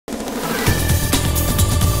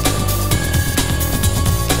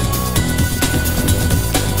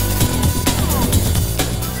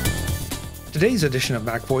Today's edition of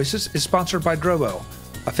Mac Voices is sponsored by Drobo,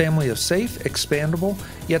 a family of safe, expandable,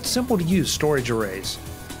 yet simple to use storage arrays.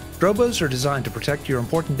 Drobos are designed to protect your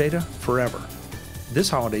important data forever.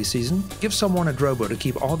 This holiday season, give someone a Drobo to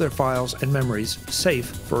keep all their files and memories safe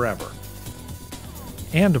forever.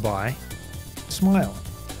 And by Smile,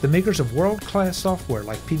 the makers of world-class software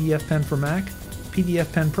like PDFpen for Mac,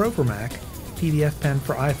 PDFpenPro for Mac, PDFpen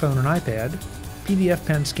for iPhone and iPad,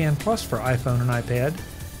 PDFpen Scan Plus for iPhone and iPad,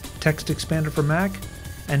 TextExpander for Mac,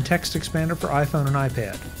 and TextExpander for iPhone and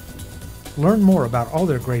iPad. Learn more about all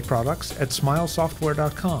their great products at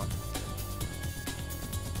smilesoftware.com.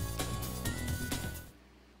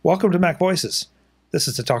 Welcome to Mac Voices. This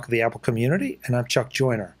is the talk of the Apple community, and I'm Chuck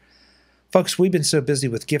Joyner. Folks, we've been so busy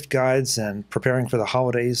with gift guides and preparing for the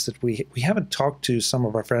holidays that we haven't talked to some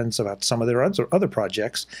of our friends about some of their other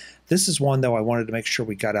projects. This is one, though, I wanted to make sure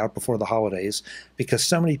we got out before the holidays because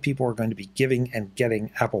so many people are going to be giving and getting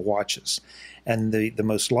Apple Watches. And the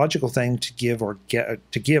most logical thing to give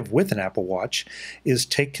with an Apple Watch is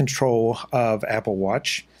take control of Apple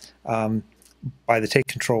Watch by the Take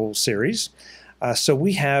Control series. So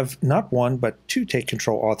we have not one, but two Take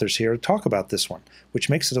Control authors here to talk about this one, which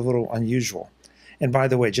makes it a little unusual. And by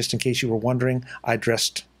the way, just in case you were wondering, I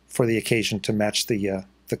dressed for the occasion to match the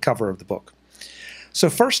cover of the book. So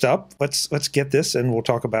first up, let's get this, and we'll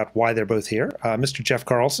talk about why they're both here. Mr. Jeff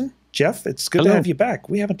Carlson. Jeff, it's good to have you back.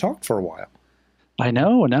 We haven't talked for a while. I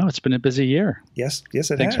know. It's been a busy year. Yes, it has.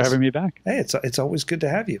 Thanks for having me back. Hey, it's always good to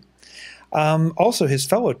have you. Also, his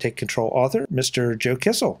fellow Take Control author, Mr. Joe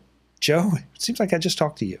Kissell. Joe, it seems like I just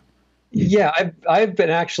talked to you. Yeah, I've been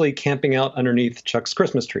actually camping out underneath Chuck's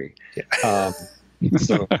Christmas tree. Yeah.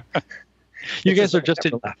 So you guys are just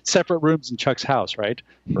in separate rooms in Chuck's house, right?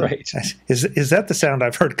 Right. Is that the sound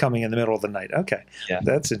I've heard coming in the middle of the night? Okay. Yeah.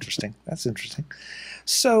 That's interesting.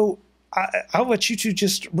 So I'll let you two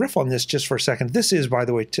just riff on this just for a second. This is, by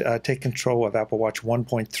the way, Take Control of Apple Watch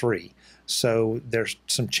 1.3. So there's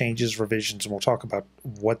some changes, revisions, and we'll talk about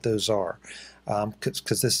what those are.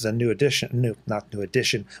 Because this is a new version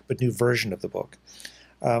of the book.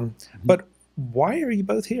 But why are you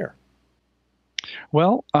both here?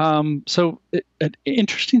 Well, an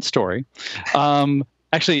interesting story.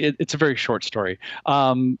 Actually, it's a very short story.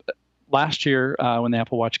 Last year, when the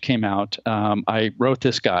Apple Watch came out, I wrote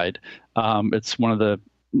this guide. It's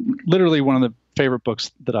literally one of the favorite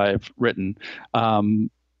books that I've written,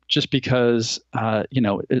 just because,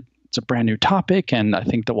 it's a brand new topic, and I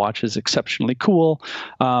think the watch is exceptionally cool.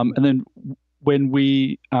 And then when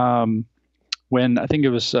I think it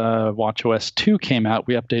was watchOS 2 came out,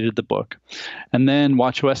 we updated the book. And then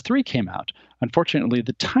watchOS 3 came out. Unfortunately,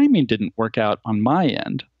 the timing didn't work out on my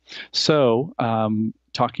end. So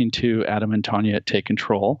talking to Adam and Tanya at Take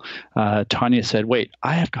Control, Tanya said, wait,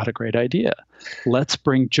 I have got a great idea. Let's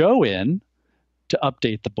bring Joe in to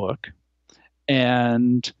update the book.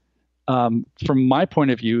 And from my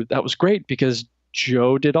point of view, that was great because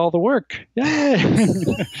Joe did all the work. Yay!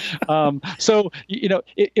 So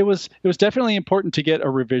it was definitely important to get a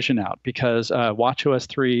revision out because watchOS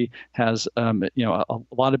 3 has a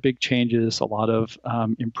lot of big changes, a lot of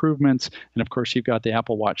improvements, and of course you've got the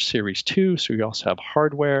Apple Watch Series 2, so you also have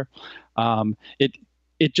hardware.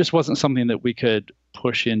 It just wasn't something that we could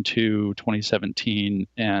push into 2017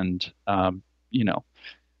 and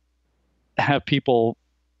have people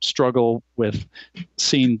struggle with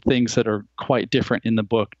seeing things that are quite different in the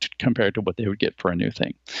book compared to what they would get for a new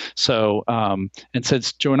thing. So, and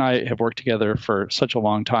since Joe and I have worked together for such a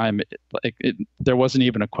long time, there wasn't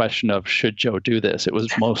even a question of should Joe do this. It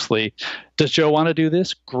was mostly, does Joe want to do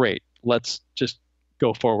this? Great. Let's just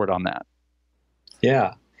go forward on that.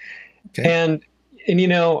 Yeah. Okay. And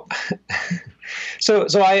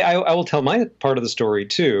so I will tell my part of the story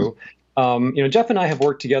too. Jeff and I have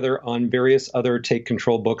worked together on various other Take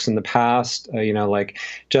Control books in the past. Like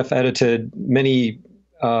Jeff edited many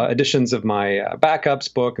editions of my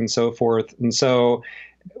backups book and so forth. And so,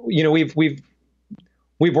 we've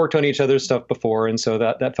worked on each other's stuff before, and so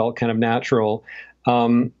that felt kind of natural.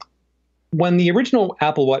 When the original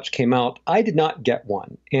Apple Watch came out, I did not get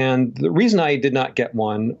one, and the reason I did not get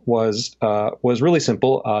one was really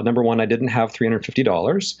simple. Number one, I didn't have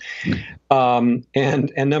 $350,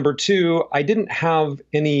 and number two, I didn't have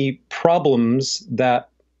any problems that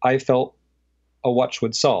I felt a watch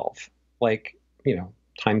would solve, like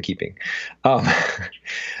timekeeping.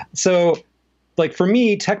 So, like for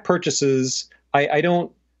me, tech purchases, I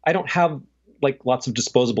don't have like lots of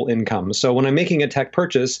disposable income. So when I'm making a tech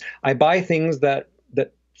purchase, I buy things that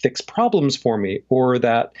fix problems for me, or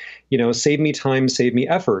that, save me time, save me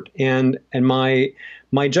effort. And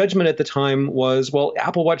my judgment at the time was, well,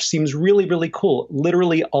 Apple Watch seems really, really cool.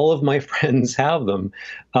 Literally all of my friends have them.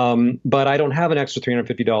 But I don't have an extra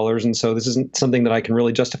 $350. And so this isn't something that I can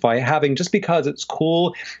really justify having, just because it's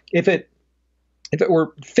cool. If it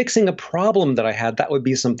were fixing a problem that I had, that would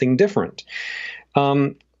be something different.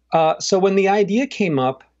 So when the idea came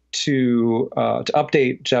up to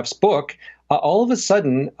update Jeff's book, all of a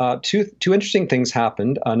sudden, two interesting things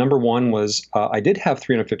happened. Number one was I did have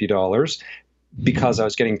 $350 because I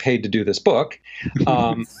was getting paid to do this book.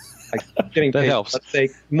 Getting paid, helps. Let's say,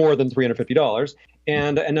 more than $350.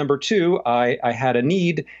 And number two, I had a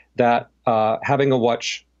need that having a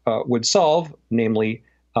watch would solve, namely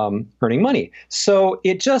earning money. So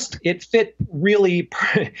it fit really.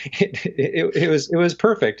 It was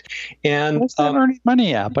perfect. And what's that earning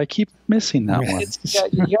money app? I keep missing that one.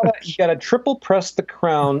 You gotta triple press the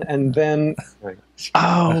crown and then.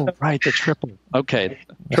 Oh, right, the triple. Okay,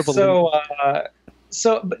 triple.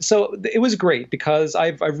 So it was great because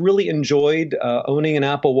I've really enjoyed owning an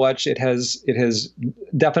Apple Watch. It has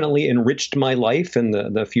definitely enriched my life in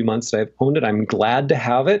the few months that I've owned it. I'm glad to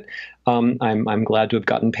have it. I'm glad to have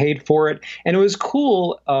gotten paid for it, and it was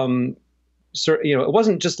cool. So it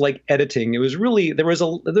wasn't just like editing. It was really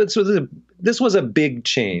this was a big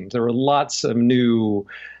change. There were lots of new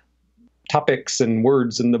topics and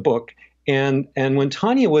words in the book. And when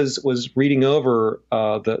Tanya was reading over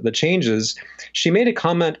the changes, she made a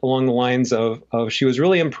comment along the lines of she was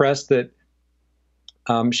really impressed that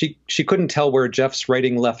she couldn't tell where Jeff's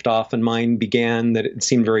writing left off and mine began, that it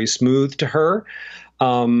seemed very smooth to her,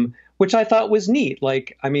 which I thought was neat.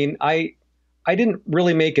 Like, I mean, I didn't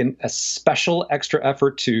really make a special extra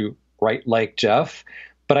effort to write like Jeff,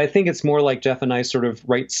 but I think it's more like Jeff and I sort of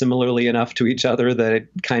write similarly enough to each other that it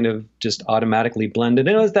kind of just automatically blended.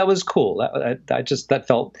 And that was cool. That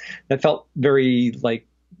felt very like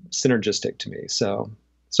synergistic to me. So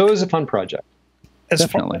it was a fun project. As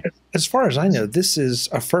far as I know, this is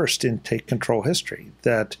a first in Take Control history,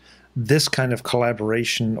 that this kind of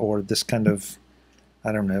collaboration or this kind of,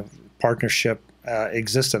 I don't know, partnership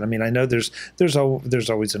existed. I mean, I know there's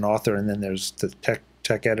always an author, and then there's the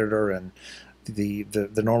tech editor and the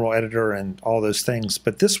normal editor and all those things.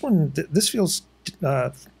 But this one, this feels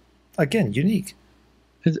again unique.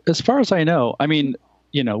 As far as I know, I mean,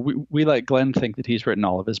 we let Glenn think that he's written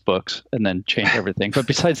all of his books and then change everything. But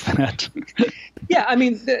besides that, yeah, I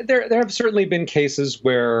mean, there have certainly been cases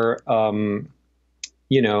where where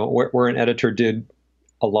an editor did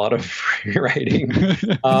a lot of writing,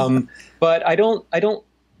 but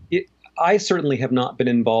I certainly have not been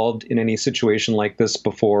involved in any situation like this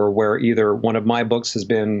before, where either one of my books has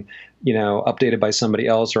been, updated by somebody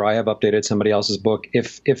else, or I have updated somebody else's book.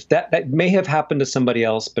 If that may have happened to somebody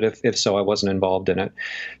else, but if so, I wasn't involved in it.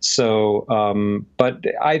 So, but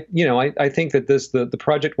I think that the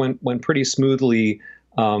project went pretty smoothly,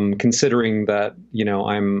 considering that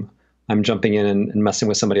I'm jumping in and messing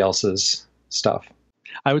with somebody else's stuff.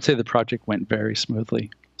 I would say the project went very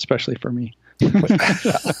smoothly, especially for me.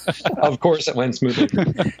 Of course it went smoothly.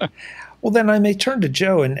 Well, then I may turn to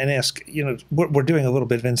Joe and ask, we're doing a little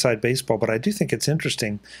bit of inside baseball, but I do think it's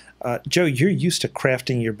interesting. Joe, you're used to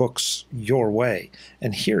crafting your books your way,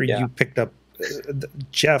 and here you picked up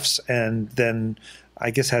Jeff's, and then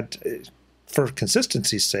I guess had, for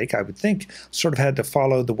consistency's sake, I would think, sort of had to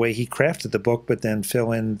follow the way he crafted the book, but then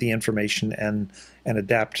fill in the information and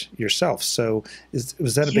adapt yourself. So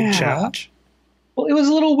was that a big challenge? Well, it was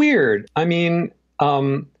a little weird. I mean,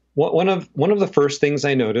 one of the first things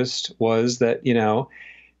I noticed was that,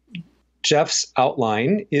 Jeff's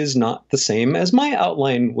outline is not the same as my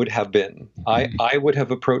outline would have been. I would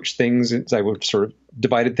have approached things, I would sort of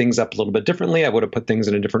divided things up a little bit differently. I would have put things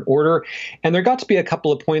in a different order. And there got to be a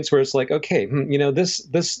couple of points where it's like, okay,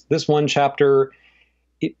 this one chapter,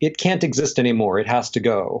 it can't exist anymore. It has to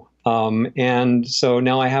go. And so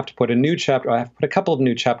now I have to put a new chapter. I have to put a couple of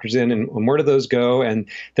new chapters in, and where do those go? And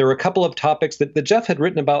there were a couple of topics that Jeff had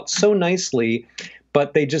written about so nicely,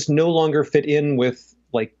 but they just no longer fit in with,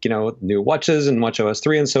 like, new watches and watchOS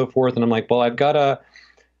 3 and so forth. And I'm like, well, I've got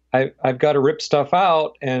to rip stuff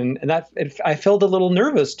out, and I felt a little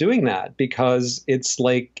nervous doing that, because it's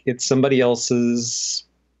like it's somebody else's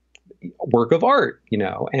work of art,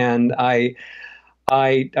 and I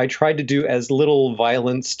tried to do as little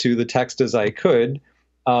violence to the text as I could.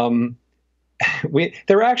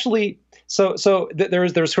 There actually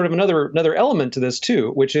there's sort of another element to this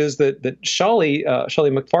too, which is that Shelley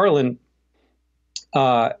McFarlane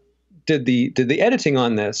did the editing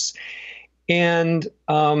on this, and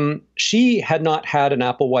she had not had an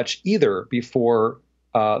Apple Watch either before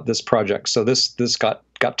this project. So this got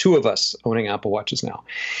two of us owning Apple Watches now,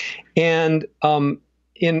 and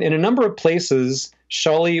in a number of places,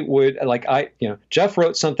 Shali would Jeff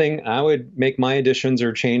wrote something, I would make my additions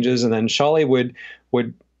or changes, and then Shali would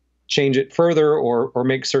change it further or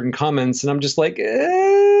make certain comments, and I'm just like,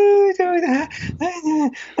 and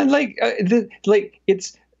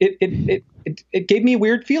it gave me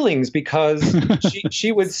weird feelings because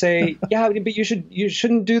she would say, yeah, but you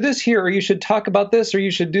shouldn't do this here, or you should talk about this, or you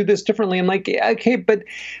should do this differently. I'm like, okay, but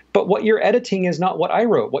what you're editing is not what I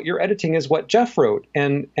wrote. What you're editing is what Jeff wrote,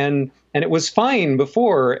 and it was fine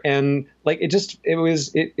before, and like it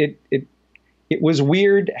was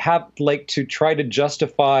weird to try to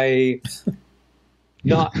justify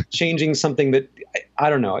not changing something that I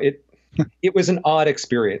don't know. It was an odd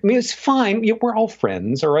experience. I mean, it's fine. We're all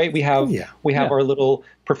friends, all right? We have our little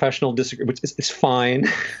professional disagreement, which is fine.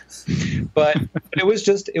 but it was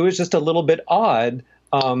just a little bit odd,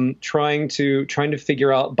 trying to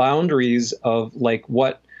figure out boundaries of like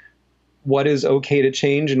what is okay to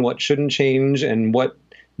change and what shouldn't change, and what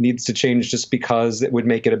needs to change just because it would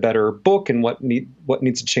make it a better book, and what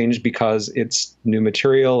needs to change because it's new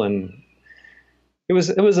material. And it was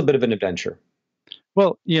a bit of an adventure.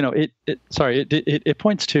 Well, it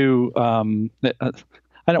points to, I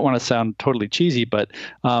don't want to sound totally cheesy, but,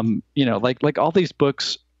 like all these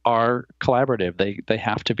books are collaborative. They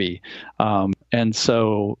have to be. And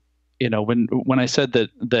so, when I said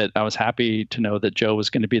that I was happy to know that Joe was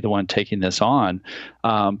going to be the one taking this on,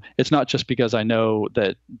 it's not just because I know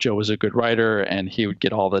that Joe was a good writer and he would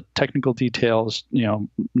get all the technical details,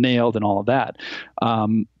 nailed and all of that.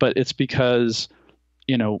 But it's because,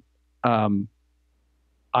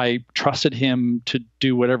 I trusted him to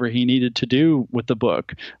do whatever he needed to do with the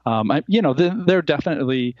book. There are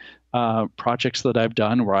definitely projects that I've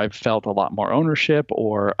done where I've felt a lot more ownership,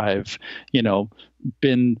 or I've,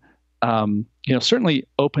 been, certainly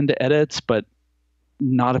open to edits, but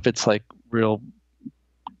not if it's like real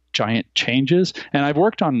giant changes. And I've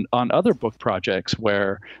worked on other book projects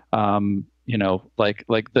where,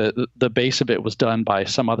 like the base of it was done by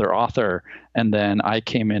some other author, and then I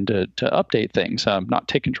came in to update things, not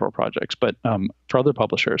take control projects, but for other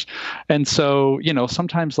publishers. And so,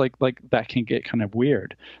 sometimes like that can get kind of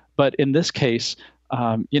weird. But in this case,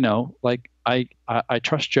 I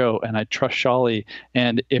trust Joe and I trust Shali,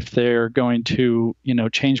 and if they're going to,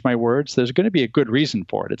 change my words, there's going to be a good reason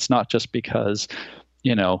for it. It's not just because,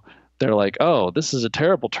 they're like, oh, this is a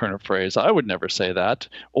terrible turn of phrase, I would never say that.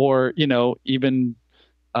 Or, even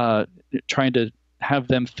trying to have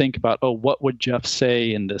them think about, oh, what would Jeff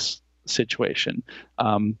say in this situation?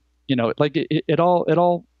 It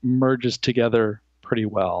all merges together pretty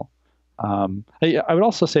well. I would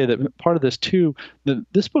also say that part of this too,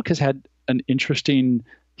 this book has had an interesting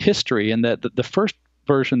history in that the first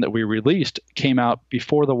version that we released came out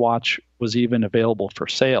before the watch was even available for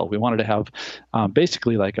sale. We wanted to have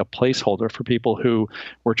basically like a placeholder for people who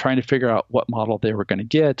were trying to figure out what model they were going to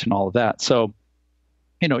get and all of that. So,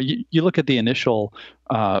 you look at the initial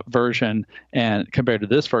version and compared to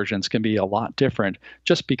this version, it's going to be a lot different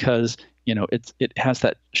just because, it has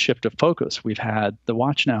that shift of focus. We've had the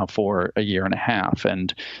watch now for a year and a half,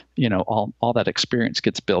 and, all that experience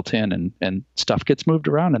gets built in, and stuff gets moved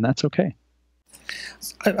around, and that's okay.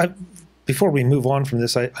 Before we move on from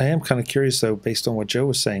this, I am kind of curious, though, based on what Joe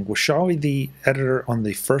was saying. Was Shali the editor on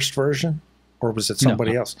the first version, or was it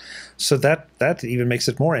somebody else? So that even makes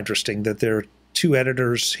it more interesting that there are two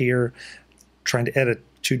editors here trying to edit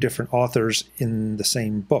two different authors in the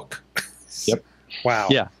same book. Yep. Wow.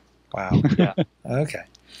 Yeah. Wow. Yeah. Okay.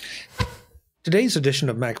 Today's edition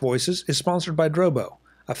of Mac Voices is sponsored by Drobo,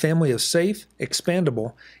 a family of safe,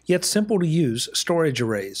 expandable, yet simple to use storage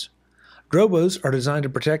arrays. Drobos are designed to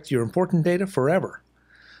protect your important data forever.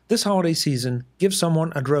 This holiday season, give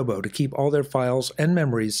someone a Drobo to keep all their files and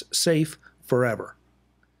memories safe forever.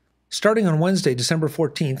 Starting on Wednesday, December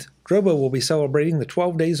 14th, Drobo will be celebrating the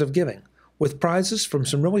 12 Days of Giving with prizes from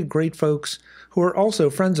some really great folks who are also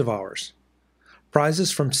friends of ours.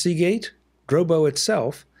 Prizes from Seagate, Drobo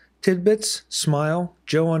itself, Tidbits, Smile,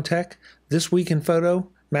 Joe on Tech, This Week in Photo,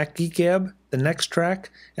 Mac Geek Gab, The Next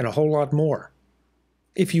Track, and a whole lot more.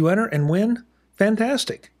 If you enter and win,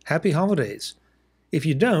 fantastic. Happy holidays. If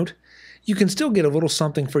you don't, you can still get a little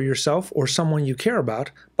something for yourself or someone you care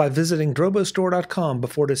about by visiting drobostore.com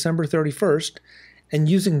before December 31st and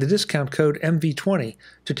using the discount code MV20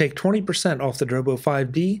 to take 20% off the Drobo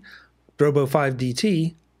 5D, Drobo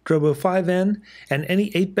 5DT, Drobo 5N, and any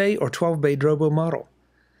 8-bay or 12-bay Drobo model.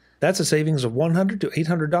 That's a savings of $100 to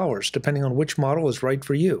 $800 depending on which model is right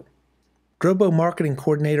for you. Drobo marketing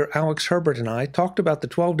coordinator Alex Herbert and I talked about the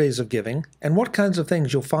 12 days of giving and what kinds of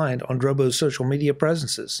things you'll find on Drobo's social media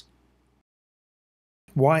presences.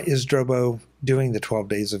 Why is Drobo doing the 12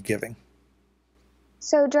 days of giving?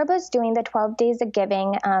 So Drobo's doing the 12 days of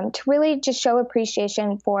giving to really just show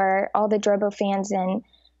appreciation for all the Drobo fans and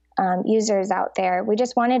users out there. We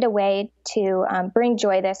just wanted a way to bring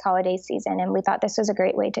joy this holiday season, and we thought this was a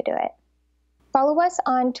great way to do it. Follow us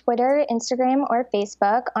on Twitter, Instagram, or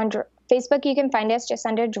Facebook. On Facebook, you can find us just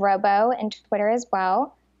under Drobo, and Twitter as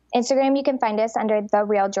well. Instagram, you can find us under The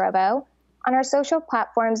Real Drobo. On our social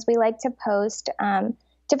platforms, we like to post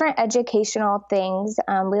different educational things.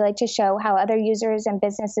 We like to show how other users and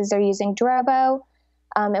businesses are using Drobo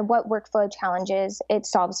and what workflow challenges it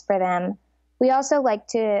solves for them. We also like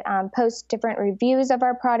to post different reviews of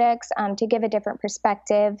our products to give a different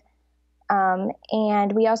perspective.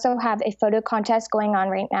 And we also have a photo contest going on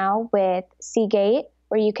right now with Seagate,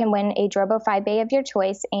 where you can win a Drobo 5Bay of your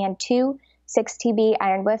choice and 2 6TB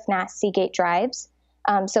Ironwolf NAS Seagate drives.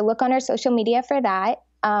 So look on our social media for that.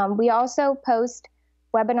 We also post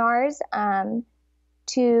webinars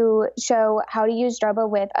to show how to use Drobo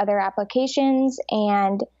with other applications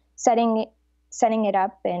and setting it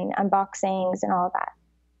up and unboxings and all of that.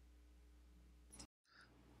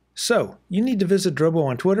 So, you need to visit Drobo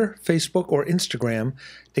on Twitter, Facebook, or Instagram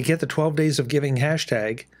to get the 12 Days of Giving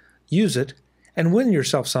hashtag, use it, and win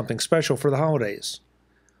yourself something special for the holidays.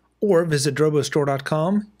 Or visit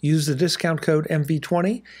drobostore.com, use the discount code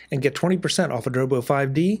MV20, and get 20% off a Drobo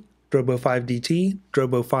 5D, Drobo 5DT,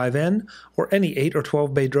 Drobo 5N, or any 8 or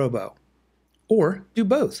 12 bay Drobo. Or do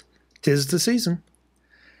both. 'Tis the season.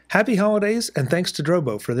 Happy holidays, and thanks to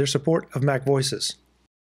Drobo for their support of MacVoices.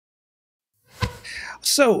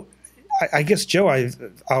 So, I guess, Joe,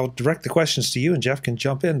 I'll direct the questions to you, and Jeff can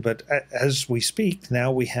jump in. But as we speak,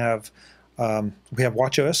 now we have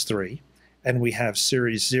watchOS 3, and we have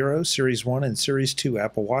Series 0, Series 1, and Series 2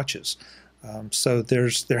 Apple Watches. So there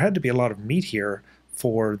had to be a lot of meat here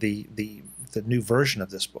for the new version of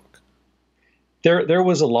this book. There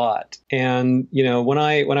was a lot. And, when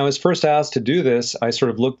I was first asked to do this, I sort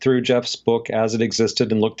of looked through Jeff's book as it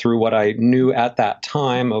existed and looked through what I knew at that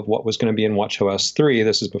time of what was going to be in watchOS 3.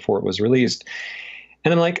 This is before it was released.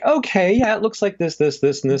 And I'm like, okay, yeah, it looks like this,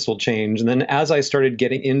 and this will change. And then as I started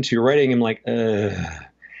getting into writing, I'm like,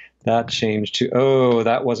 that changed too. Oh,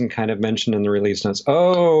 that wasn't kind of mentioned in the release notes.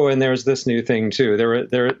 Oh, and there's this new thing too.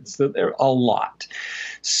 There a lot.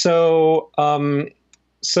 So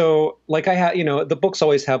like I had, the books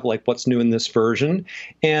always have like what's new in this version,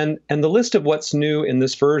 and the list of what's new in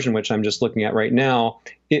this version, which I'm just looking at right now,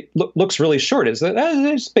 it looks really short.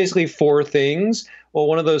 It's basically 4 things. Well,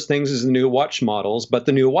 one of those things is the new watch models, but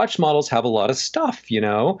the new watch models have a lot of stuff,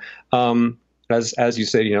 as you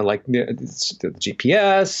said, like the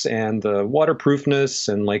GPS and the waterproofness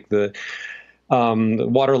and like the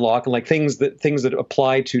water lock and like things that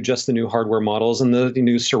apply to just the new hardware models and the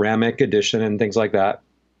new ceramic edition and things like that.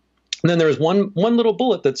 And then there's one little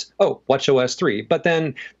bullet that's, watchOS 3. But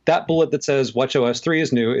then that bullet that says watchOS 3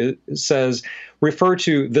 is new, it says refer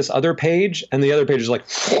to this other page, and the other page is like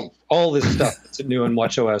all this stuff that's new in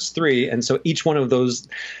watchOS 3. And so each one of those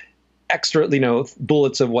extra,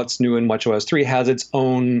 bullets of what's new in watchOS 3 has its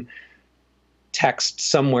own text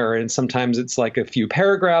somewhere, and sometimes it's like a few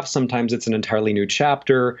paragraphs, sometimes it's an entirely new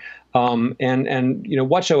chapter. And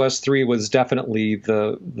watchOS 3 was definitely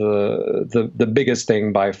the biggest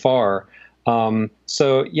thing by far.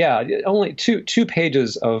 So yeah, only two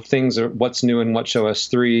pages of things are what's new in watchOS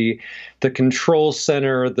 3, the control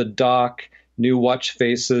center, the dock, new watch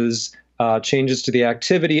faces, changes to the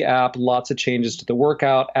activity app, lots of changes to the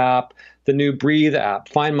workout app, the new Breathe app,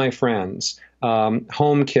 Find My Friends,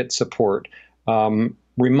 HomeKit support,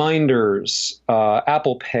 reminders,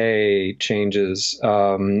 Apple Pay changes,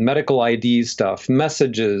 medical ID stuff,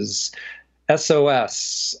 messages,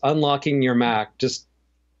 SOS, unlocking your Mac, just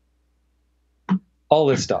all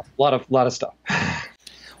this stuff, a lot of stuff.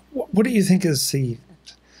 What do you think is the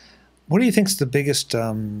biggest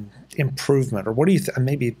improvement, or what do you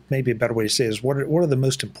maybe a better way to say is what are the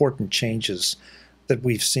most important changes that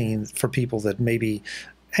we've seen for people that maybe,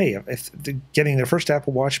 hey, if they're getting their first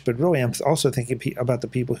Apple Watch, but really I'm also thinking about the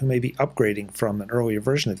people who may be upgrading from an earlier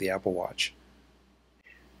version of the Apple Watch?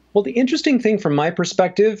 Well, the interesting thing from my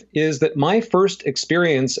perspective is that my first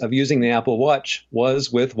experience of using the Apple Watch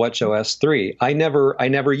was with watchOS 3. I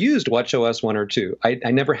never used watchOS 1 or 2.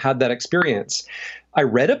 I never had that experience. I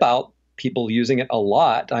read about people using it a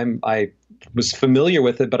lot. I was familiar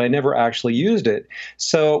with it, but I never actually used it.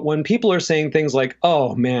 So when people are saying things like,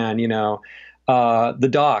 oh man, the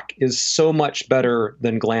dock is so much better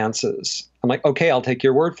than Glances, I'm like, okay, I'll take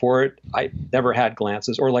your word for it. I never had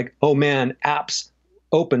glances. Or like, oh man, apps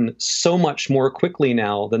open so much more quickly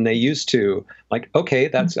now than they used to. Like, okay,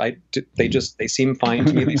 they seem fine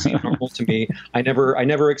to me. They seem normal to me. I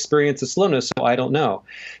never experienced the slowness, so I don't know.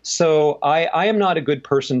 So I am not a good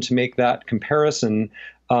person to make that comparison.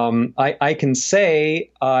 I can say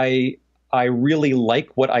I really like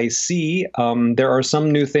what I see. There are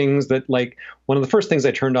some new things that, like, one of the first things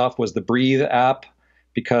I turned off was the Breathe app,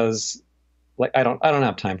 because like I don't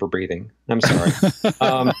have time for breathing. I'm sorry.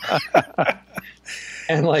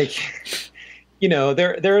 And like,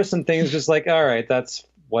 there are some things just like, all right, that's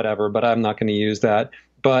whatever, but I'm not going to use that.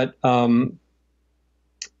 But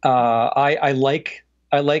I like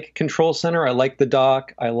Control Center. I like the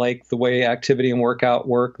dock. I like the way activity and workout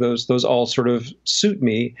work. Those all sort of suit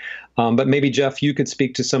me. But maybe Jeff, you could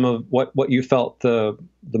speak to some of what you felt the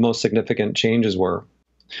most significant changes were.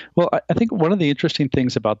 Well, I think one of the interesting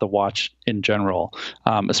things about the watch in general,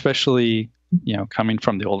 especially coming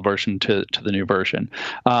from the old version to the new version,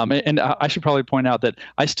 and I should probably point out that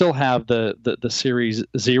I still have the Series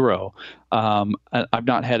 0. I've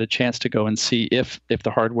not had a chance to go and see if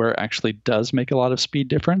the hardware actually does make a lot of speed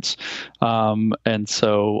difference, and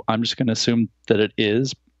so I'm just going to assume that it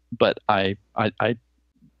is. But I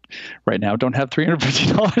right now don't have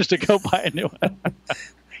 $350 to go buy a new one.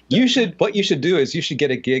 What you should do is you should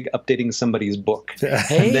get a gig updating somebody's book.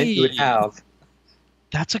 Hey, and then you would have.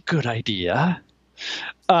 That's a good idea.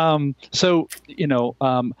 So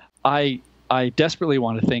I desperately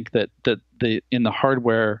want to think that in the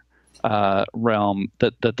hardware realm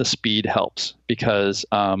that the speed helps, because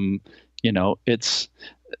it's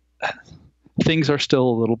things are still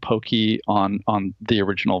a little pokey on the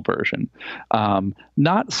original version.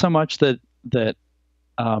 Not so much that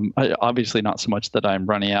obviously not so much that I'm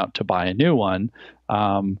running out to buy a new one,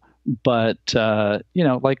 but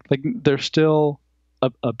like there's still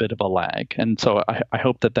a bit of a lag, and so I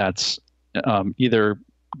hope that that's either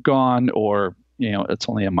gone or it's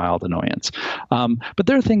only a mild annoyance. But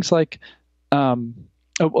there are things like to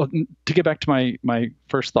get back to my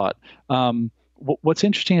first thought. What's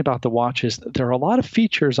interesting about the watch is that there are a lot of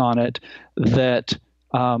features on it that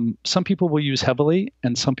some people will use heavily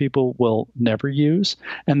and some people will never use.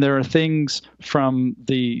 And there are things from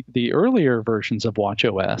the earlier versions of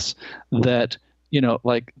watchOS that,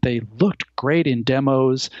 like they looked great in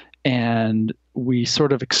demos and we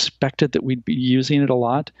sort of expected that we'd be using it a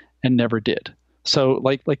lot and never did. So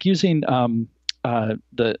like using the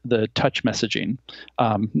touch messaging,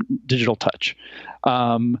 digital touch.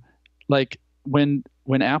 Like when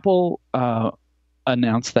Apple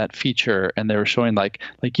announced that feature and they were showing like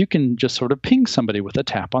you can just sort of ping somebody with a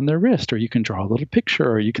tap on their wrist, or you can draw a little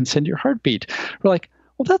picture, or you can send your heartbeat. We're like,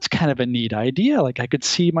 well, that's kind of a neat idea. Like I could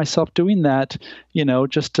see myself doing that,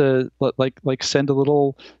 just to like send a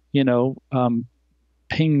little,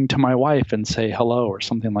 ping to my wife and say hello or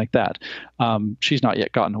something like that. She's not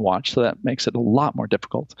yet gotten a watch, so that makes it a lot more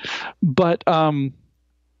difficult. But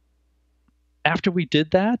after we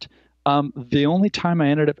did that, the only time I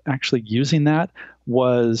ended up actually using that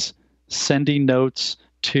was sending notes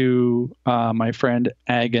to my friend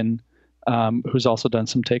Agan, who's also done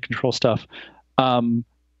some take control stuff,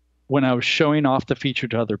 when I was showing off the feature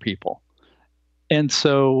to other people. And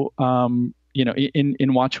so, in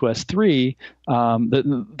watchOS 3,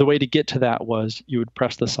 the way to get to that was you would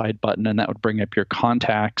press the side button and that would bring up your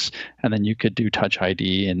contacts, and then you could do Touch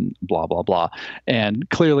ID and blah, blah, blah. And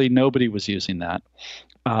clearly nobody was using that.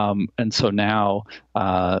 And so now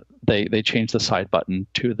they changed the side button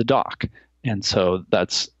to the dock. And so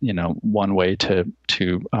that's, one way to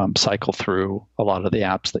cycle through a lot of the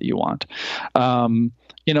apps that you want.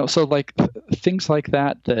 So like things like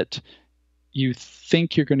that you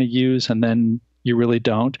think you're going to use and then you really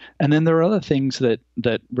don't. And then there are other things that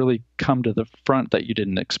really come to the front that you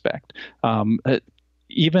didn't expect.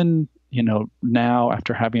 Even, now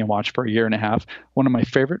after having a watch for a year and a half, one of my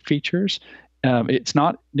favorite features, it's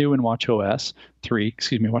not new in watchOS 3,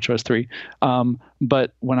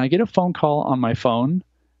 but when I get a phone call on my phone,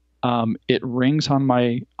 it rings on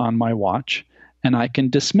my watch and I can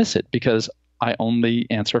dismiss it because I only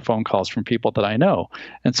answer phone calls from people that I know.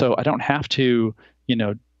 And so I don't have to,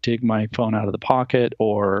 dig my phone out of the pocket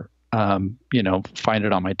or, find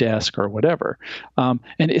it on my desk or whatever. And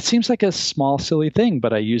it seems like a small, silly thing,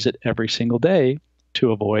 but I use it every single day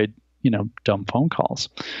to avoid, dumb phone calls.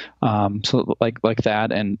 So like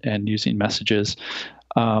that and using messages.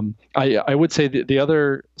 I would say the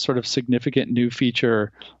other sort of significant new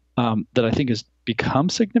feature that I think has become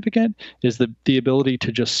significant is the ability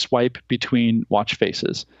to just swipe between watch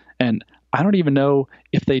faces. And I don't even know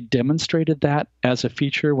if they demonstrated that as a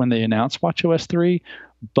feature when they announced watchOS 3,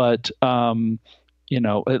 but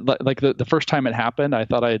like the first time it happened, I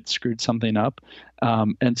thought I had screwed something up.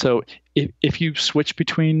 And so if you switch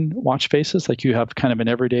between watch faces, like you have kind of an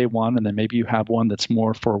everyday one, and then maybe you have one that's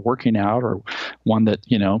more for working out, or one that,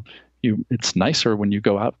 it's nicer when you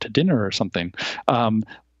go out to dinner or something.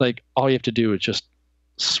 Like all you have to do is just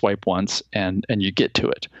swipe once and you get to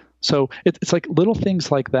it. So it's like little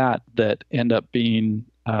things like that that end up being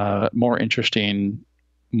more interesting,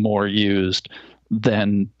 more used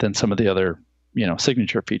than some of the other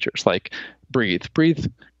signature features like breathe,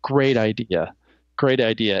 great idea.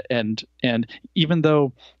 And even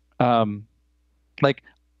though like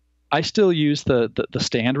I still use the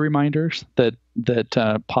stand reminders that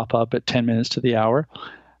pop up at 10 minutes to the hour,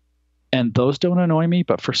 and those don't annoy me,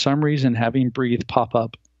 but for some reason having breathe pop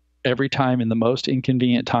up every time in the most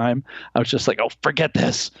inconvenient time, I was just like, oh, forget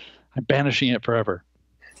this, I'm banishing it forever.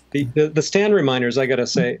 The stand reminders, I gotta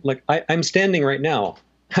say, like I'm standing right now.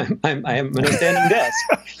 I am in a standing desk.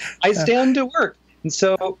 I stand to work, and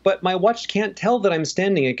so, but my watch can't tell that I'm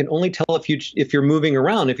standing. It can only tell if you're moving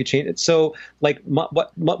around, if you change it. So, like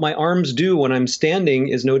what my arms do when I'm standing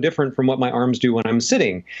is no different from what my arms do when I'm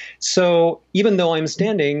sitting. So even though I'm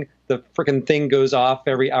standing, the frickin' thing goes off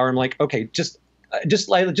every hour. I'm like, okay, just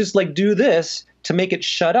do this to make it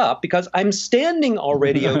shut up because I'm standing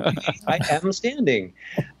already. Okay? I am standing.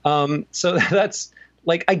 So that's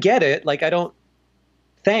like, I get it. Like I don't.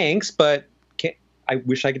 Thanks, but I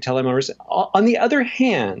wish I could tell them. On the other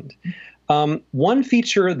hand, one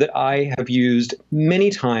feature that I have used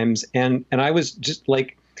many times, and I was just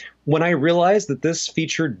like, when I realized that this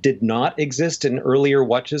feature did not exist in earlier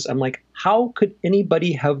watches, I'm like, how could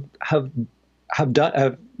anybody have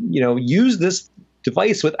used this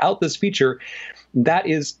device without this feature? That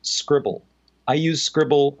is Scribble. I use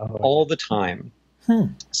Scribble all the time.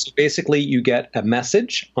 So basically, you get a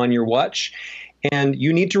message on your watch, and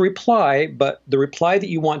you need to reply, but the reply that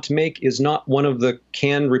you want to make is not one of the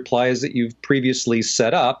canned replies that you've previously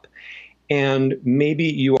set up. And maybe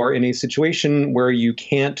you are in a situation where you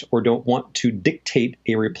can't or don't want to dictate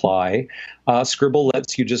a reply. Scribble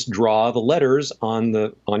lets you just draw the letters on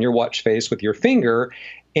your watch face with your finger.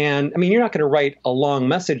 And I mean, you're not going to write a long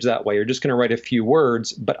message that way. You're just going to write a few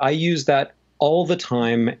words. But I use that all the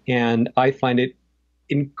time, and I find it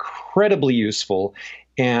incredibly useful.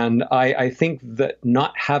 And I think that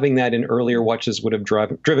not having that in earlier watches would have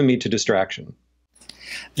driven me to distraction.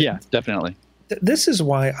 Yeah, definitely. This is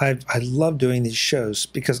why I love doing these shows,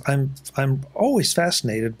 because I'm always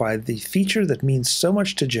fascinated by the feature that means so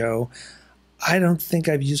much to Joe. I don't think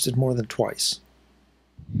I've used it more than twice.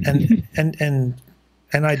 And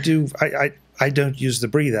I don't use the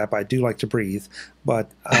Breathe app. I do like to breathe,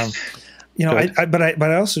 but but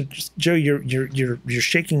I also, Joe, your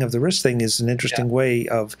shaking of the wrist thing is an interesting way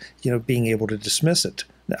of being able to dismiss it.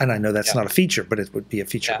 And I know that's not a feature, but it would be a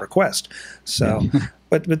feature request. So,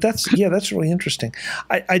 but that's really interesting.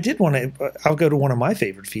 I did want to. I'll go to one of my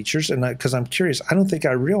favorite features, and because I'm curious, I don't think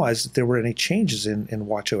I realized that there were any changes in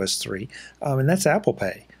watchOS 3, and that's Apple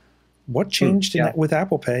Pay. What changed with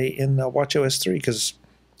Apple Pay in watchOS 3? Because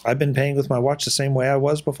I've been paying with my watch the same way I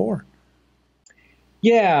was before.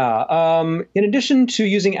 Yeah. In addition to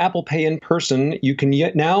using Apple Pay in person, you can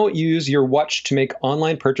now use your watch to make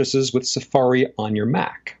online purchases with Safari on your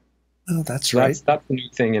Mac. Oh, that's right. That's the new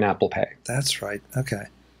thing in Apple Pay. That's right. Okay.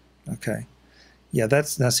 Yeah,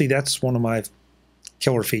 that's one of my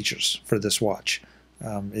killer features for this watch.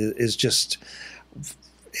 Is just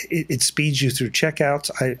it speeds you through checkouts.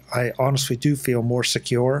 I honestly do feel more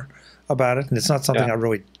secure about it, and it's not something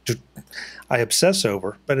I obsess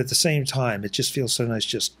over, but at the same time, it just feels so nice.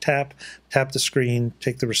 Just tap the screen,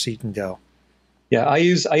 take the receipt, and go. Yeah, I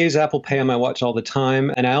use Apple Pay on my watch all the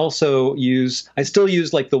time, and I still use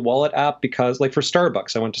like the wallet app, because like for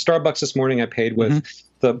Starbucks, I went to Starbucks this morning. I paid with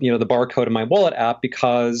the barcode of my wallet app,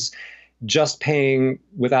 because just paying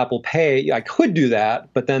with Apple Pay, I could do that,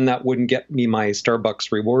 but then that wouldn't get me my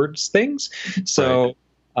Starbucks rewards things. So. Right.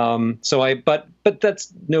 But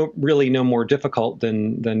that's really no more difficult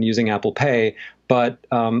than using Apple Pay. But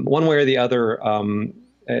one way or the other,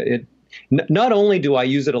 not only do I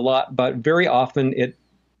use it a lot, but very often it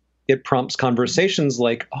prompts conversations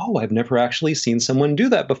like, oh, I've never actually seen someone do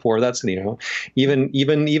that before. That's even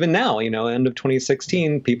now, end of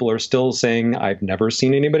 2016, people are still saying, I've never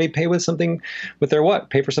seen anybody pay for something with their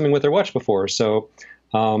watch before. So.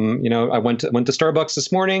 I went to Starbucks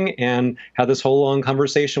this morning and had this whole long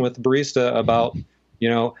conversation with the barista about,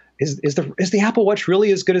 is the Apple Watch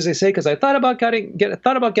really as good as they say? Because I thought about getting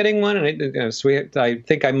one, and I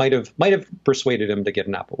think I might have persuaded him to get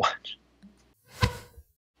an Apple Watch.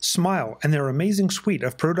 Smile and their amazing suite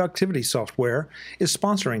of productivity software is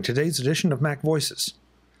sponsoring today's edition of MacVoices.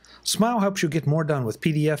 Smile helps you get more done with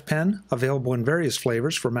PDFpen, available in various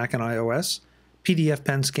flavors for Mac and iOS,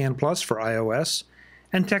 PDFpen Scan Plus for iOS,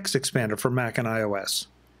 and TextExpander for Mac and iOS.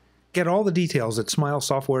 Get all the details at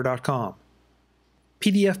smilesoftware.com.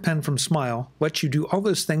 PDFpen from Smile lets you do all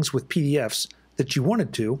those things with PDFs that you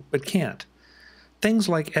wanted to but can't. Things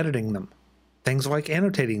like editing them, things like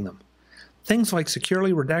annotating them, things like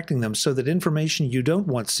securely redacting them so that information you don't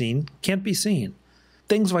want seen can't be seen,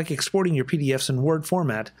 things like exporting your PDFs in Word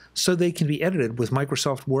format so they can be edited with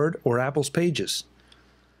Microsoft Word or Apple's Pages,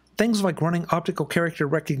 things like running optical character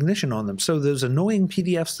recognition on them so those annoying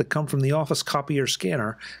PDFs that come from the Office copier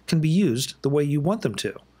scanner can be used the way you want them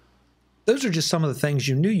to. Those are just some of the things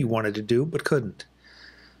you knew you wanted to do but couldn't.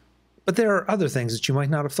 But there are other things that you might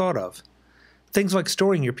not have thought of. Things like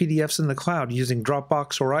storing your PDFs in the cloud using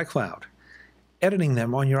Dropbox or iCloud, editing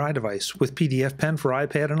them on your iDevice with PDFpen for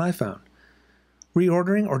iPad and iPhone,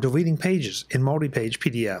 reordering or deleting pages in multi-page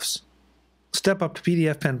PDFs. Step up to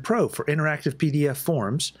PDFpenPro for interactive PDF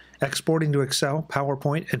forms, exporting to Excel,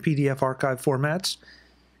 PowerPoint, and PDF archive formats,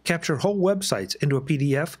 capture whole websites into a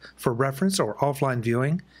PDF for reference or offline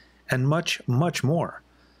viewing, and much, much more.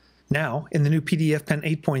 Now, in the new PDFpen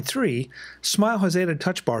 8.3, Smile has added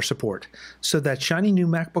Touch Bar support, so that shiny new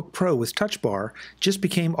MacBook Pro with Touch Bar just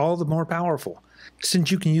became all the more powerful, since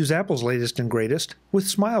you can use Apple's latest and greatest with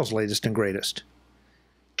Smile's latest and greatest.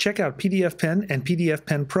 Check out PDFpen and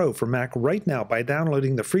PDFpenPro for Mac right now by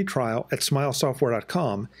downloading the free trial at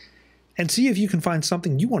smilesoftware.com and see if you can find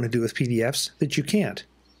something you want to do with PDFs that you can't.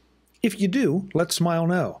 If you do, let Smile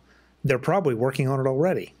know. They're probably working on it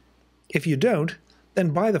already. If you don't,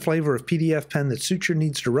 then buy the flavor of PDFpen that suits your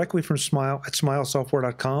needs directly from Smile at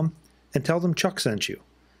smilesoftware.com and tell them Chuck sent you.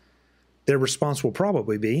 Their response will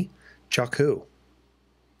probably be, Chuck who?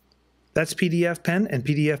 That's PDFpen and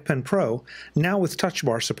PDFpenPro, now with Touch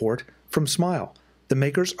Bar support from Smile, the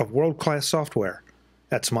makers of world-class software,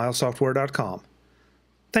 at smilesoftware.com.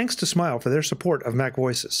 Thanks to Smile for their support of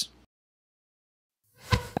MacVoices.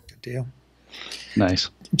 Good deal. Nice.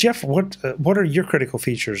 Jeff, what are your critical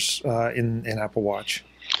features in Apple Watch?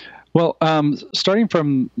 Well, starting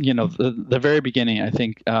from the very beginning, I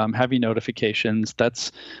think having notifications.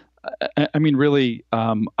 That's, I mean, really,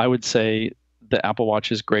 I would say the Apple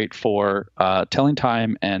Watch is great for telling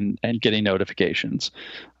time and getting notifications,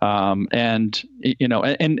 and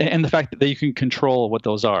the fact that you can control what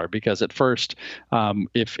those are. Because at first,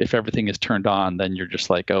 if everything is turned on, then you're just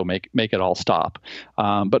like, oh, make it all stop.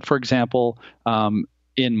 But for example,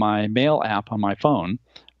 in my Mail app on my phone,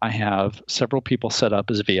 I have several people set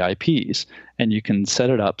up as VIPs, and you can set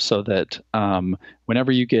it up so that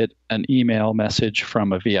whenever you get an email message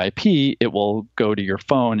from a VIP, it will go to your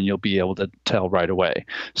phone and you'll be able to tell right away.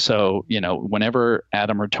 So, whenever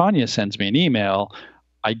Adam or Tanya sends me an email,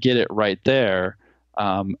 I get it right there.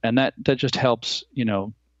 And that just helps,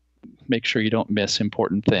 make sure you don't miss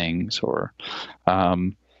important things or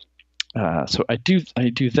so I do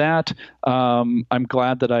that. I'm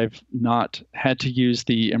glad that I've not had to use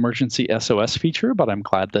the emergency SOS feature, but I'm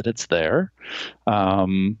glad that it's there.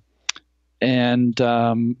 I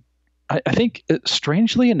think,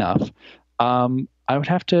 strangely enough, I would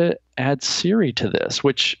have to add Siri to this,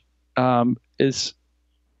 which is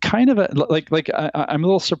kind of I'm a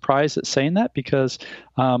little surprised at saying that because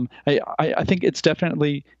I think it's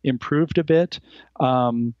definitely improved a bit,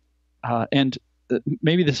 and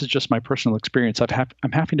maybe this is just my personal experience.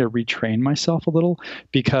 I'm having to retrain myself a little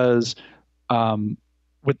because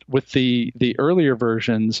with the earlier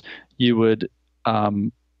versions, you would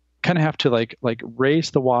kind of have to like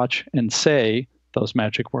raise the watch and say those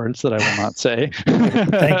magic words that I will not say.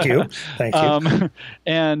 Thank you.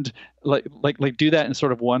 And like do that in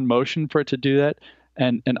sort of one motion for it to do that.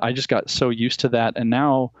 And I just got so used to that, and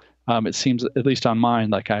now. It seems, at least on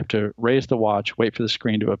mine, like I have to raise the watch, wait for the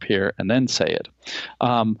screen to appear, and then say it.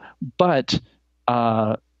 But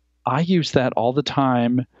I use that all the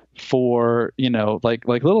time for, like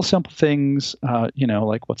little simple things,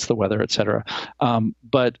 like what's the weather, etc.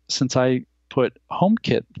 But since I put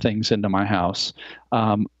HomeKit things into my house,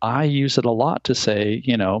 I use it a lot to say,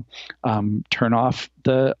 turn off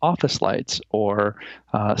the office lights, or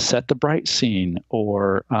set the bright scene,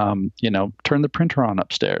 or turn the printer on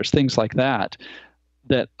upstairs, things like that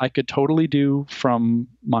I could totally do from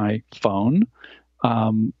my phone,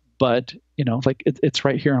 but it's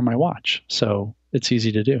right here on my watch, so it's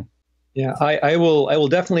easy to do. Yeah, I will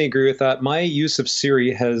definitely agree with that. My use of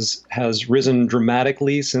Siri has risen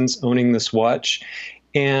dramatically since owning this watch,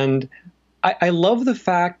 and I love the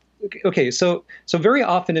fact. Okay, so very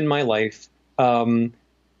often in my life,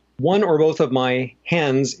 one or both of my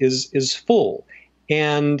hands is full.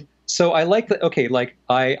 And so I like that. Okay, like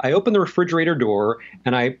I open the refrigerator door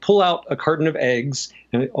and I pull out a carton of eggs,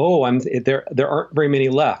 and there aren't very many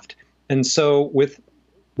left. And so with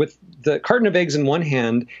the carton of eggs in one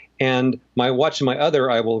hand and my watch in my other,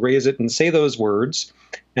 I will raise it and say those words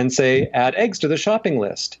and say, add eggs to the shopping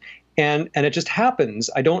list. And it just happens.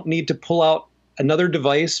 I don't need to pull out another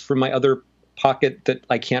device from my other pocket that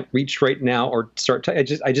I can't reach right now or start to, it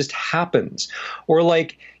just happens. Or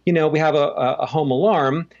like, we have a home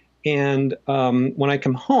alarm, and when I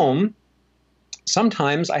come home,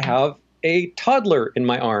 sometimes I have a toddler in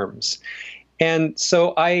my arms. And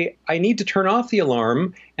so I need to turn off the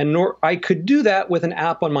alarm, and I could do that with an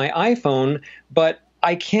app on my iPhone, but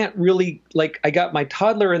I can't really, like, I got my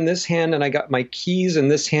toddler in this hand and I got my keys in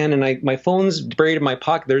this hand, and my phone's buried in my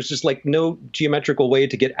pocket. There's just like no geometrical way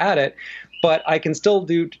to get at it, but I can still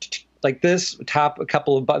do like this, tap a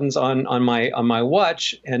couple of buttons on my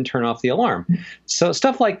watch and turn off the alarm. So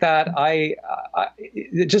stuff like that,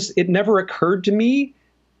 it never occurred to me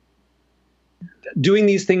doing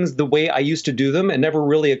these things the way I used to do them. It never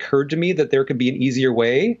really occurred to me that there could be an easier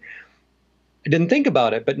way. I didn't think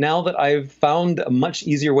about it, but now that I've found a much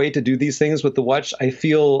easier way to do these things with the watch, I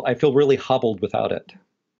feel really hobbled without it.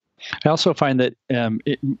 I also find that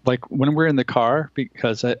like when we're in the car,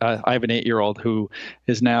 because I have an 8-year-old who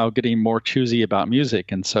is now getting more choosy about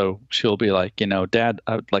music, and so she'll be like, Dad,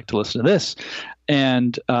 I would like to listen to this,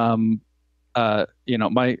 and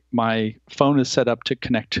my phone is set up to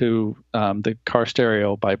connect to the car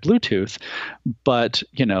stereo by Bluetooth, but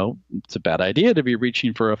it's a bad idea to be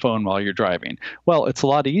reaching for a phone while you're driving. Well, it's a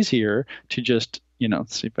lot easier to just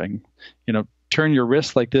see if I can turn your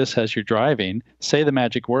wrist like this as you're driving, say the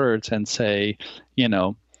magic words, and say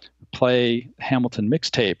play Hamilton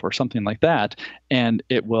mixtape or something like that, and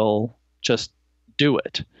it will just do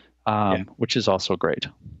it, which is also great.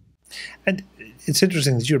 And it's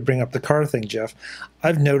interesting that you would bring up the car thing, Jeff.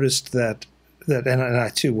 I've noticed that, and I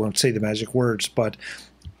too won't say the magic words, but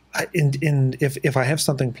if I have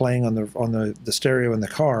something playing on the stereo in the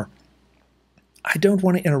car, I don't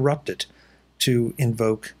want to interrupt it to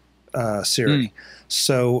invoke Siri.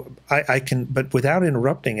 So I can, but without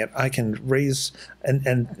interrupting it, I can raise, and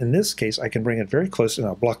in this case, I can bring it very close, and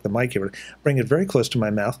I'll block the mic here, bring it very close to my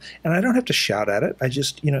mouth, and I don't have to shout at it. I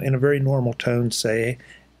just, in a very normal tone, say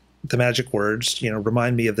the magic words,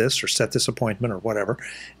 remind me of this or set this appointment or whatever,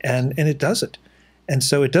 and it does it. And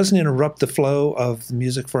so it doesn't interrupt the flow of the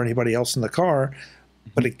music for anybody else in the car,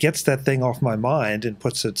 but it gets that thing off my mind and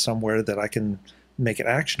puts it somewhere that I can make it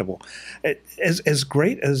actionable. As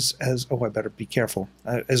great as I better be careful.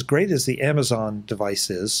 As great as the Amazon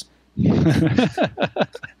device is,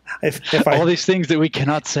 if all these things that we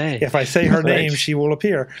cannot say. If I say her name, she will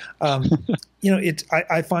appear.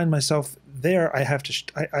 I find myself there. I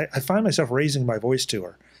find myself raising my voice to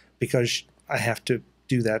her because I have to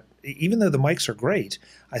do that. Even though the mics are great,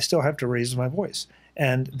 I still have to raise my voice.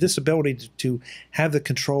 And this ability to have the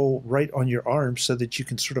control right on your arm so that you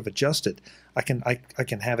can sort of adjust it. I can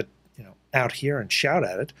have it, out here and shout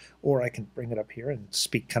at it, or I can bring it up here and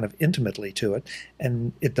speak kind of intimately to it,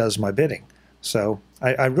 and it does my bidding. So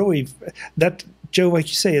I really, that, Joe, like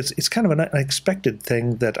you say, it's kind of an unexpected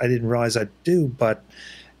thing that I didn't realize I'd do, but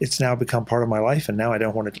it's now become part of my life, and now I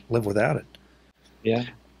don't want to live without it. Yeah.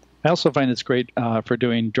 I also find it's great for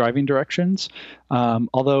doing driving directions.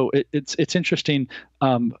 Although it's interesting,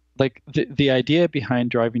 like the idea behind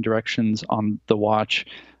driving directions on the watch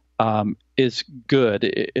is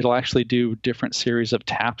good. It'll actually do different series of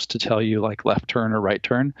taps to tell you like left turn or right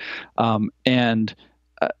turn. And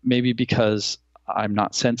maybe because I'm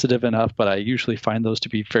not sensitive enough, but I usually find those to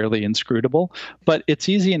be fairly inscrutable. But it's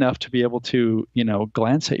easy enough to be able to,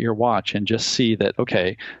 glance at your watch and just see that,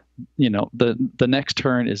 okay, the next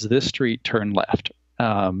turn is this street, turn left,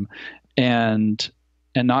 and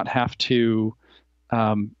not have to,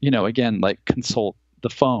 again, like consult the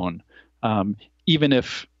phone, even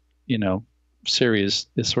if, Siri is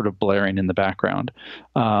sort of blaring in the background.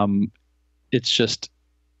 It's just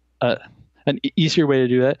an easier way to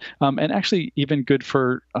do that, and actually even good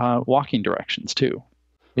for walking directions too.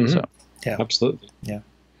 Mm-hmm. So yeah, absolutely, yeah.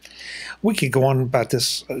 We could go on about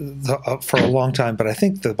this for a long time, but I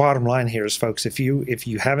think the bottom line here is, folks, if you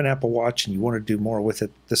have an Apple Watch and you want to do more with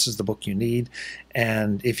it, this is the book you need.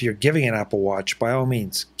 And if you're giving an Apple Watch, by all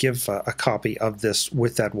means, give a copy of this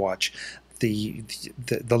with that watch. The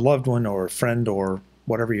loved one or friend or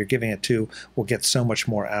whatever you're giving it to will get so much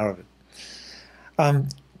more out of it.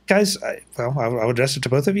 Guys, I'll address it to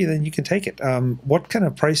both of you, then you can take it. What kind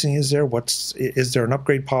of pricing is there? Is there an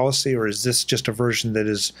upgrade policy, or is this just a version that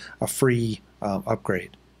is a free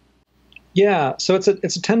upgrade? Yeah, so it's a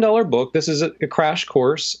 $10 book. This is a crash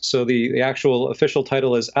course. So the actual official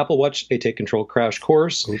title is Apple Watch: A Take Control Crash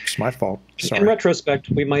Course. Oops, my fault. Sorry. In retrospect,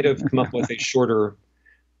 we might have come up with a shorter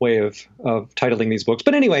way of titling these books.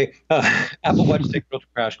 But anyway, Apple Watch Take Control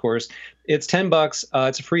Crash Course. It's $10.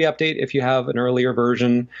 It's a free update if you have an earlier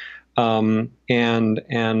version, and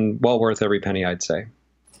well worth every penny, I'd say.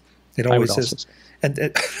 It always is. And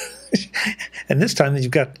and this time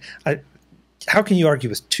you've got. How can you argue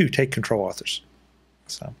with two Take Control authors?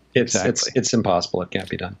 So it's impossible. It can't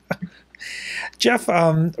be done. Jeff,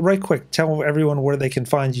 right quick, tell everyone where they can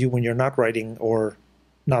find you when you're not writing or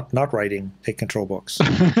not writing Take Control books.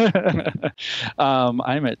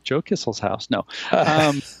 I'm at Joe Kissell's house. No.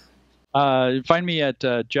 Find me at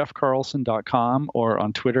jeffcarlson.com or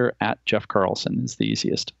on Twitter at jeffcarlson is the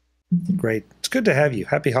easiest. Great. It's good to have you.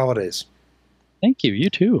 Happy holidays. Thank you.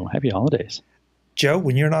 You too. Happy holidays. Joe,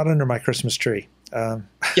 when you're not under my Christmas tree. Yeah.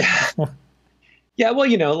 Yeah,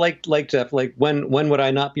 well, like Jeff, like when would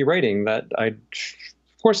I not be writing? Of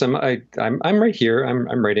course I'm right here.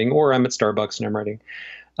 I'm writing, or I'm at Starbucks and I'm writing.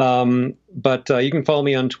 But you can follow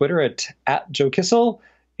me on Twitter at Joe Kissell,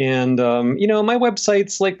 and my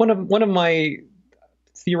website's like one of my,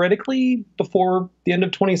 theoretically before the end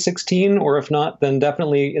of 2016, or if not, then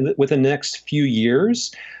definitely within the next few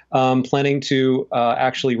years. Planning to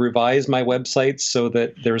actually revise my websites so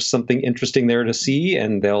that there's something interesting there to see,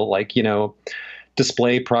 and they'll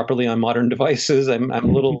display properly on modern devices. I'm a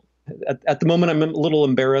little at the moment I'm a little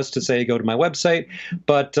embarrassed to say go to my website,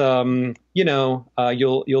 but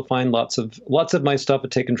you'll find lots of my stuff at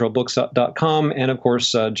takecontrolbooks.com, and of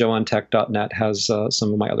course joeontech.net has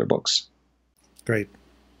some of my other books. Great,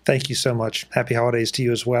 thank you so much. Happy holidays to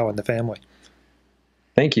you as well and the family.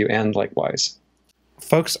 Thank you, and likewise.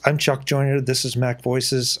 Folks, I'm Chuck Joyner. This is Mac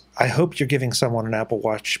Voices. I hope you're giving someone an Apple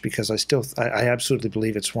Watch, because I absolutely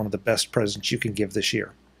believe it's one of the best presents you can give this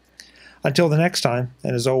year. Until the next time,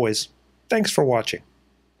 and as always, thanks for watching.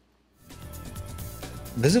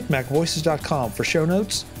 Visit MacVoices.com for show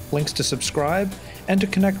notes, links to subscribe, and to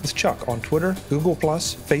connect with Chuck on Twitter, Google+,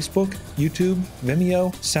 Facebook, YouTube,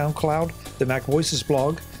 Vimeo, SoundCloud, the Mac Voices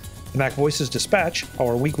blog, the Mac Voices Dispatch,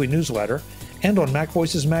 our weekly newsletter, and on Mac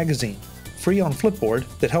Voices magazine, free on Flipboard,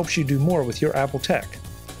 that helps you do more with your Apple tech.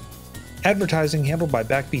 Advertising handled by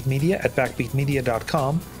Backbeat Media at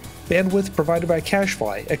backbeatmedia.com. Bandwidth provided by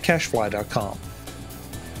CacheFly at cachefly.com.